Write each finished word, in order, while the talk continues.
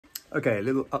Okay, a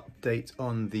little update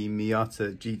on the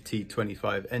Miata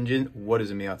GT25 engine. What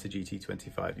is a Miata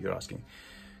GT25, you're asking?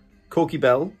 Corky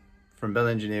Bell from Bell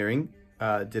Engineering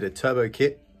did a turbo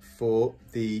kit for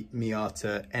the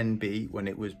Miata NB when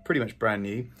it was pretty much brand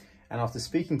new. And after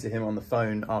speaking to him on the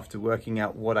phone, after working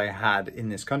out what I had in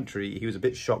this country, he was a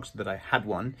bit shocked that I had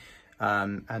one,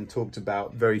 and talked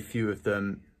about very few of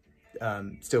them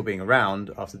still being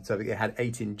around after the turbo. It had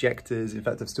 8 injectors. In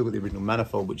fact, I've still got the original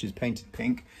manifold, which is painted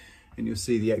pink. And you'll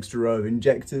see the extra row of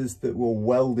injectors that were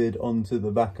welded onto the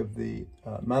back of the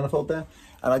manifold there.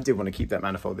 And I did want to keep that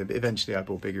manifold there, but eventually I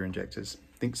bought bigger injectors.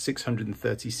 I think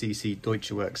 630cc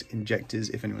Deutsche Werks injectors,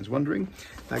 if anyone's wondering.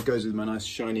 That goes with my nice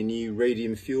shiny new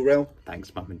radium fuel rail.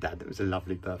 Thanks, Mum and Dad. That was a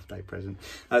lovely birthday present.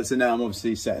 So now I'm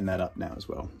obviously setting that up now as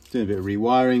well. Doing a bit of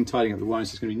rewiring, tidying up the wiring.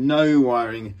 So there's going to be no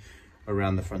wiring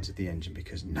around the front of the engine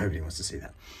because nobody wants to see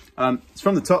that. So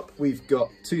from the top, we've got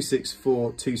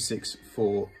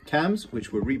 264 cams,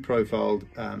 which were reprofiled,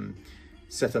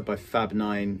 set up by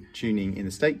Fab9 Tuning in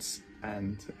the States,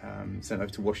 and sent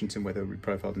over to Washington, where they were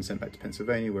reprofiled and sent back to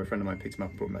Pennsylvania, where a friend of mine picked them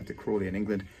up and brought them back to Crawley in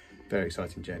England. Very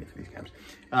exciting journey for these cams.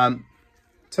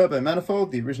 Turbo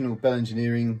manifold, the original Bell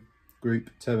Engineering Group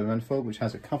turbo manifold, which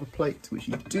has a cover plate, which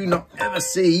you do not ever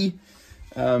see.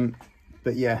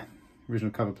 But yeah,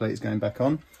 original cover plate is going back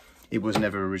on. It was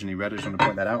never originally red, I just want to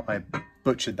point that out. I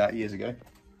butchered that years ago.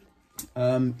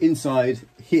 Inside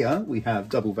here, we have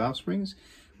double valve springs.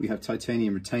 We have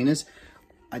titanium retainers.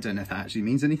 I don't know if that actually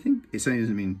means anything. It certainly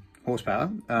doesn't mean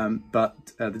horsepower,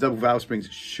 but the double valve springs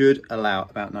should allow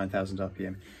about 9,000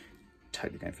 RPM.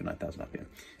 Totally going for 9,000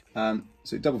 RPM.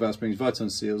 So double valve springs,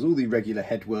 Viton seals, all the regular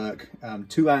headwork,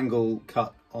 2-angle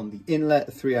cut on the inlet,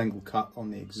 a 3-angle cut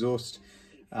on the exhaust.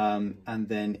 And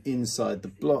then inside the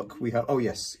block we have, oh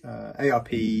yes, ARP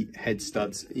head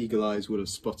studs. Eagle eyes will have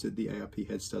spotted the ARP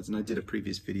head studs, and I did a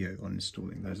previous video on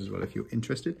installing those as well if you're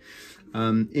interested.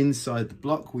 Inside the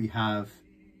block we have,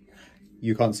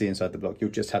 you can't see inside the block,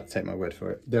 you'll just have to take my word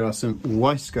for it. There are some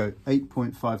Weisco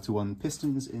 8.5:1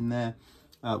 pistons in there,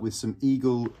 with some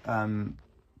Eagle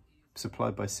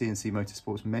supplied by CNC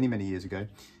Motorsports many years ago.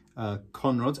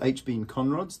 Conrods, H-beam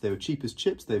conrods. They were cheap as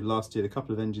chips. They've lasted a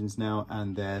couple of engines now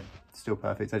and they're still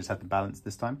perfect. I just had to balance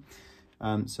this time.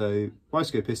 So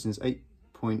Weisco pistons,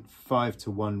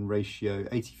 8.5:1 ratio,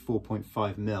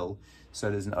 84.5 mil.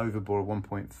 So there's an overbore of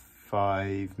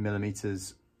 1.5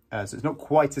 millimeters. So it's not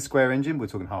quite a square engine. We're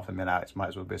talking half a mil out. It might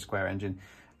as well be a square engine.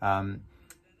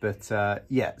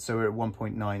 Yeah, so we're at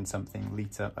 1.9 something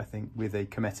litre, I think, with a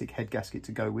Cometic head gasket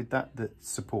to go with that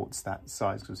supports that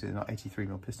size, because they're not 83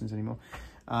 mil pistons anymore.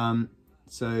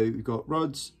 So we've got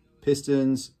rods,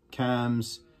 pistons,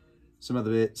 cams, some other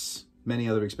bits, many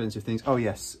other expensive things. Oh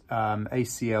yes,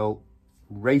 ACL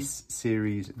race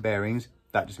series bearings.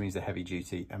 That just means they're heavy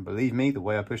duty, and believe me, the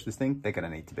way I push this thing, they're going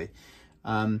to need to be.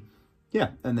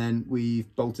 Yeah, and then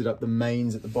we've bolted up the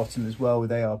mains at the bottom as well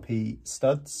with ARP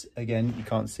studs. Again, you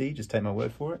can't see, just take my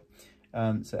word for it.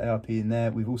 So ARP in there.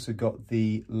 We've also got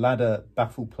the ladder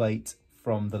baffle plate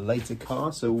from the later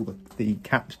car, so all the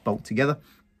caps bolt together,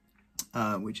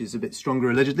 which is a bit stronger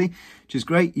allegedly, which is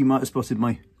great. You might have spotted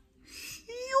my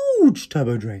huge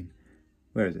turbo drain.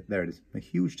 Where is it? There it is, a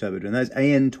huge turbo drain. That's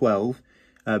AN12,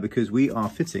 because we are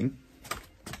fitting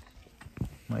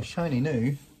my shiny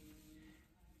new,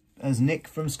 as Nick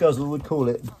from Scuzzle would call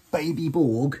it, Baby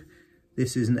Borg.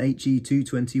 This is an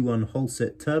HE221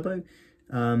 Holset Turbo,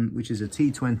 which is a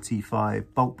T25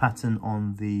 bolt pattern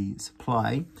on the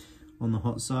supply, on the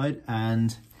hot side,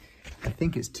 and I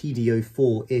think it's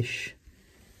TDO4-ish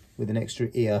with an extra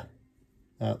ear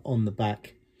on the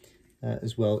back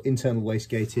as well. Internal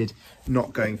wastegated,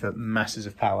 not going for masses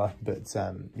of power, but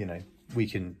you know, we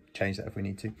can change that if we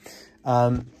need to.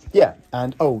 Yeah,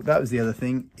 and oh, that was the other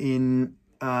thing.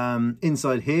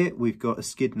 Inside here, we've got a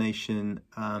Skid Nation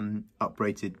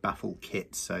uprated baffle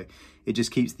kit. So it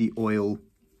just keeps the oil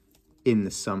in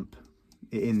the sump,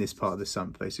 in this part of the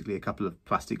sump, basically. A couple of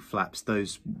plastic flaps.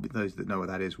 Those that know what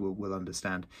that is will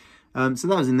understand. So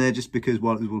that was in there just because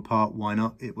while it was all apart, why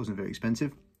not? It wasn't very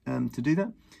expensive to do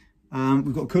that.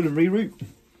 We've got coolant reroute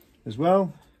as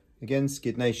well. Again,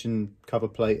 Skid Nation cover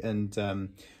plate and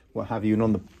what have you. And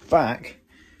on the back,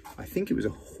 I think it was a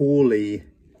Hawley.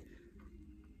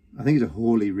 I think it's a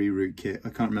Hawley reroute kit. I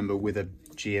can't remember, with a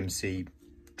GMC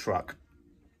truck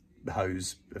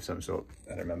hose of some sort.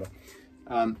 I don't remember.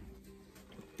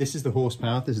 This is the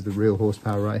horsepower. This is the real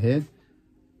horsepower right here.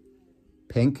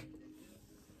 Pink.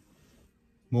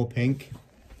 More pink.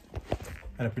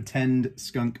 And a pretend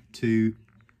skunk 2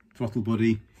 throttle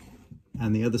body.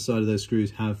 And the other side of those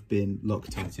screws have been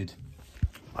Loctited.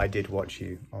 I did watch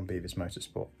you on Beavis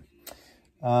Motorsport.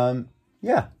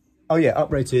 Yeah. Oh yeah,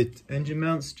 uprated engine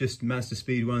mounts, just Mazda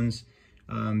Speed ones.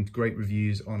 Great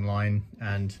reviews online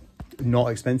and not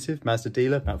expensive. Mazda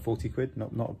dealer, about 40 quid,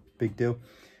 not a big deal.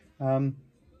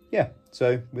 Yeah,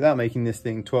 so without making this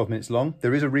thing 12 minutes long,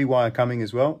 there is a rewire coming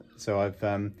as well. So I've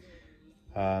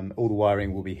all the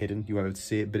wiring will be hidden. You won't be able to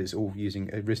see it, but it's all using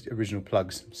original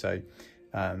plugs. So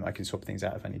I can swap things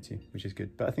out if I need to, which is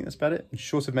good. But I think that's about it.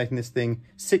 Short of making this thing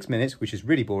 6 minutes, which is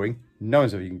really boring. No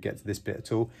one's ever can get to this bit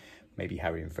at all. Maybe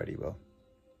Harry and Freddie will.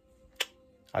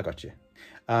 I got you.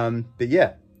 But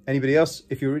yeah, anybody else,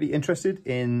 if you're really interested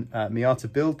in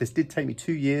Miata build, this did take me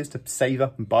 2 years to save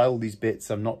up and buy all these bits.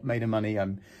 I'm not made of money.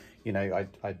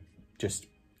 I just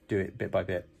do it bit by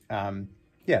bit.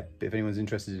 Yeah, but if anyone's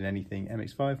interested in anything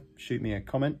MX5, shoot me a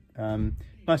comment.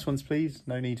 Nice ones, please.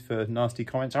 No need for nasty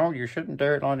comments. Oh, you shouldn't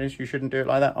do it like this. You shouldn't do it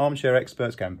like that. Armchair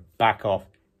experts going, back off.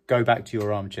 Go back to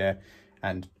your armchair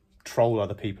and troll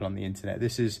other people on the internet.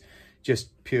 This is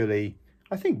just purely,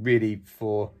 I think, really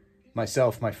for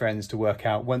myself, my friends, to work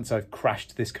out once I've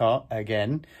crashed this car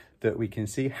again, that we can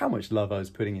see how much love I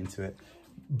was putting into it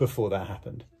before that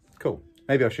happened. Cool.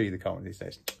 Maybe I'll show you the car one of these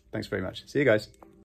days. Thanks very much. See you guys.